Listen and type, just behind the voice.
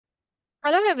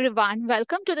Hello everyone,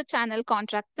 welcome to the channel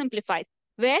Contract Simplified,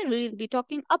 where we will be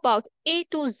talking about A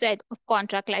to Z of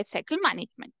contract lifecycle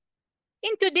management.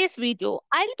 In today's video,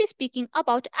 I'll be speaking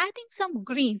about adding some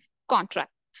green contract,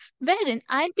 wherein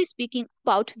I'll be speaking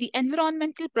about the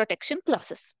environmental protection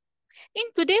clauses. In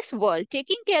today's world,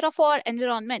 taking care of our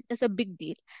environment is a big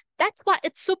deal. That's why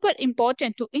it's super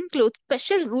important to include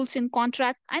special rules in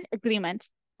contracts and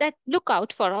agreements that look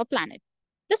out for our planet.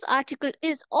 This article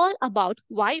is all about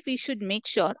why we should make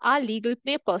sure our legal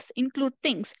papers include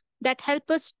things that help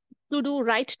us to do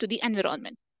right to the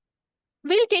environment.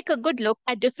 We'll take a good look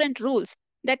at different rules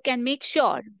that can make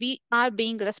sure we are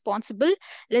being responsible,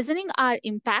 lessening our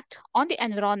impact on the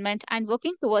environment, and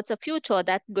working towards a future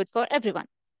that's good for everyone.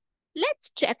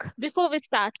 Let's check before we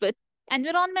start with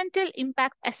Environmental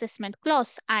Impact Assessment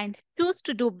Clause and choose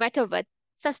to do better with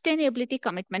Sustainability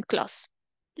Commitment Clause.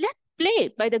 Let's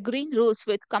play by the green rules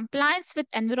with Compliance with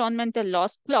Environmental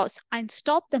Laws Clause and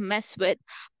stop the mess with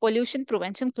Pollution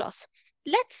Prevention Clause.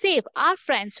 Let's save our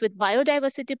friends with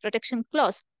Biodiversity Protection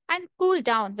Clause and cool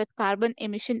down with Carbon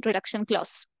Emission Reduction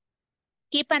Clause.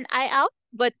 Keep an eye out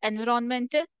with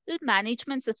Environmental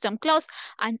Management System Clause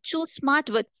and choose smart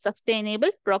with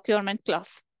Sustainable Procurement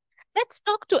Clause. Let's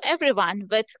talk to everyone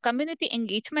with Community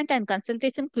Engagement and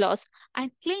Consultation Clause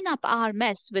and clean up our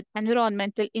mess with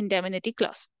Environmental Indemnity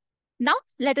Clause. Now,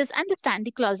 let us understand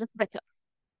the clauses better.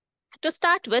 To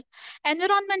start with,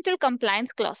 Environmental Compliance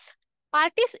Clause.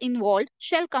 Parties involved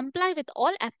shall comply with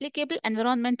all applicable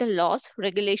environmental laws,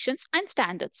 regulations, and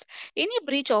standards. Any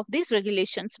breach of these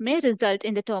regulations may result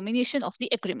in the termination of the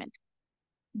agreement.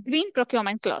 Green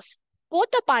Procurement Clause.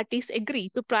 Both the parties agree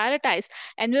to prioritize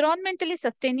environmentally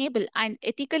sustainable and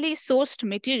ethically sourced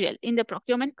material in the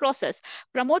procurement process,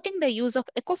 promoting the use of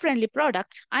eco-friendly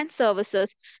products and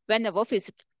services whenever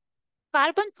feasible.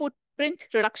 Carbon Footprint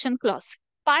Reduction Clause.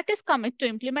 Parties commit to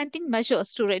implementing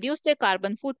measures to reduce their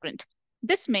carbon footprint.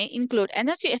 This may include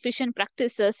energy efficient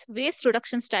practices, waste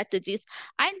reduction strategies,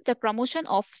 and the promotion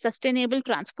of sustainable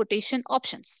transportation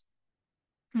options.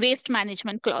 Waste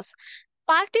Management Clause.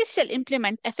 Parties shall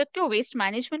implement effective waste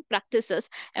management practices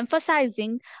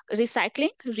emphasizing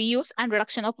recycling, reuse, and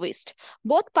reduction of waste.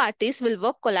 Both parties will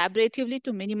work collaboratively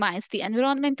to minimize the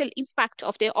environmental impact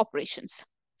of their operations.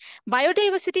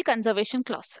 Biodiversity Conservation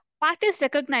Clause. Parties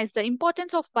recognize the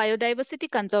importance of biodiversity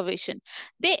conservation.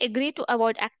 They agree to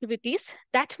avoid activities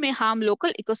that may harm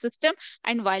local ecosystem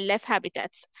and wildlife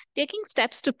habitats, taking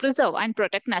steps to preserve and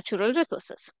protect natural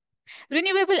resources.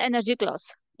 Renewable Energy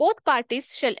Clause. Both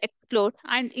parties shall explore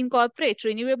and incorporate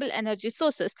renewable energy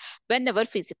sources whenever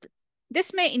feasible.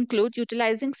 This may include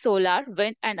utilizing solar,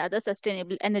 wind, and other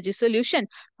sustainable energy solutions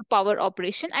to power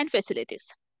operation and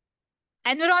facilities.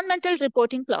 Environmental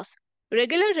Reporting Clause.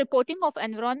 Regular reporting of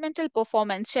environmental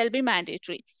performance shall be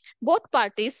mandatory. Both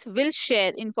parties will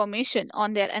share information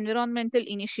on their environmental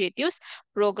initiatives,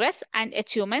 progress, and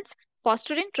achievements,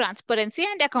 fostering transparency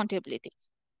and accountability.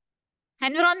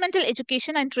 Environmental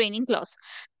Education and Training Clause.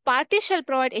 Parties shall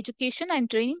provide education and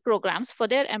training programs for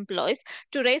their employees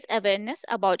to raise awareness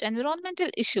about environmental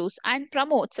issues and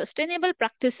promote sustainable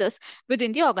practices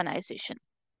within the organization.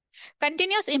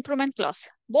 Continuous Improvement Clause.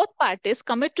 Both parties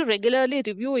commit to regularly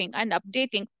reviewing and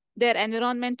updating their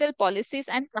environmental policies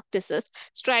and practices,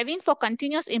 striving for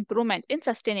continuous improvement in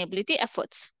sustainability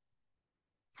efforts.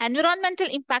 Environmental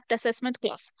Impact Assessment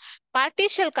Clause.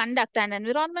 Parties shall conduct an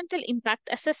environmental impact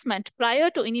assessment prior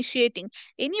to initiating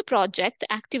any project,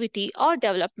 activity, or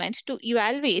development to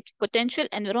evaluate potential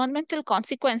environmental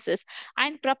consequences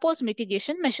and propose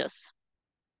mitigation measures.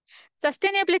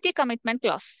 Sustainability Commitment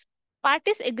Clause.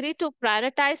 Parties agree to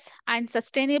prioritize and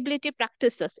sustainability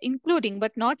practices, including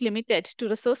but not limited to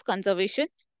resource conservation,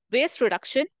 waste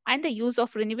reduction, and the use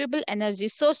of renewable energy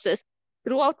sources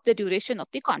throughout the duration of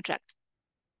the contract.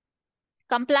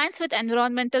 Compliance with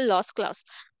Environmental Laws Clause.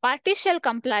 Parties shall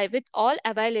comply with all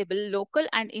available local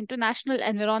and international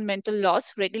environmental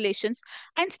laws, regulations,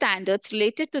 and standards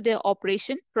related to their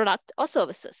operation, product, or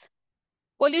services.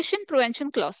 Pollution Prevention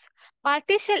Clause.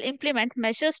 Parties shall implement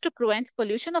measures to prevent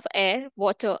pollution of air,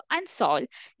 water, and soil,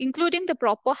 including the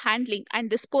proper handling and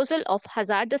disposal of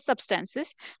hazardous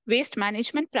substances, waste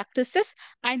management practices,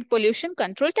 and pollution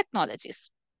control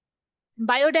technologies.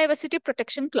 Biodiversity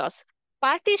Protection Clause.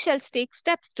 Parties shall take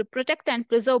steps to protect and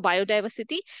preserve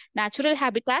biodiversity, natural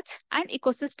habitats, and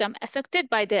ecosystem affected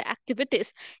by their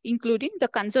activities, including the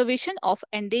conservation of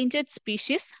endangered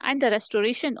species and the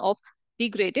restoration of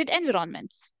degraded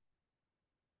environments.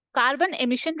 Carbon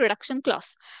Emission Reduction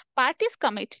Clause. Parties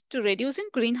commit to reducing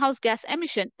greenhouse gas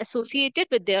emission associated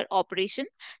with their operation,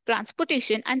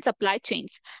 transportation, and supply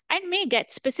chains, and may get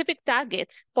specific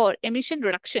targets for emission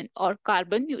reduction or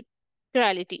carbon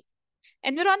materiality.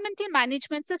 Environmental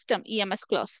Management System (EMS)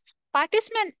 clause. Parties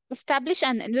may establish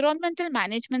an environmental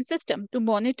management system to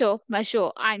monitor, measure,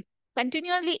 and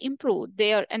continually improve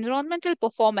their environmental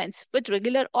performance with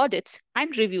regular audits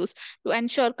and reviews to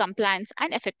ensure compliance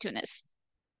and effectiveness.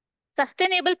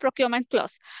 Sustainable Procurement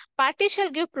Clause. Parties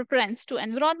shall give preference to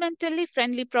environmentally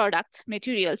friendly products,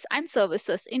 materials, and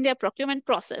services in their procurement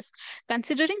process,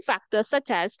 considering factors such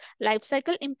as life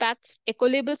cycle impacts,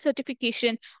 eco-label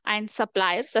certification, and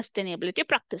supplier sustainability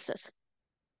practices.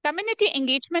 Community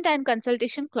Engagement and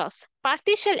Consultation Clause.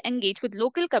 Parties shall engage with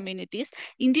local communities,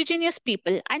 indigenous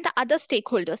people, and the other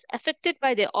stakeholders affected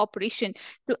by their operation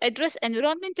to address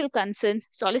environmental concerns,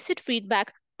 solicit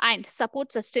feedback, and support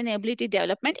sustainability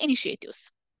development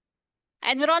initiatives.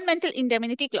 Environmental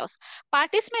Indemnity Clause.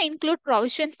 Parties may include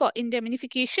provision for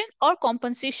indemnification or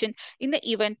compensation in the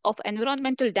event of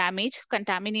environmental damage,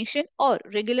 contamination, or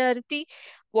regularity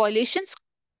violations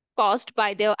caused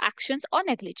by their actions or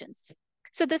negligence.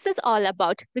 So this is all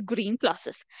about the green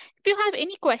clauses. If you have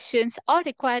any questions or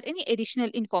require any additional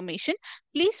information,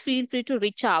 please feel free to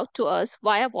reach out to us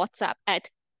via WhatsApp at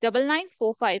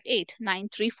 99458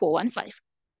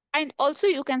 And also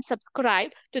you can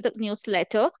subscribe to the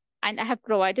newsletter, and I have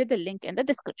provided the link in the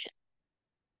description.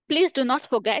 Please do not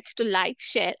forget to like,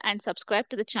 share, and subscribe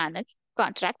to the channel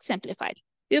Contract Simplified.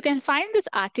 You can find this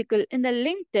article in the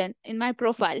LinkedIn in my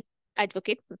profile,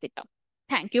 Advocate Kritika.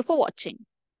 Thank you for watching.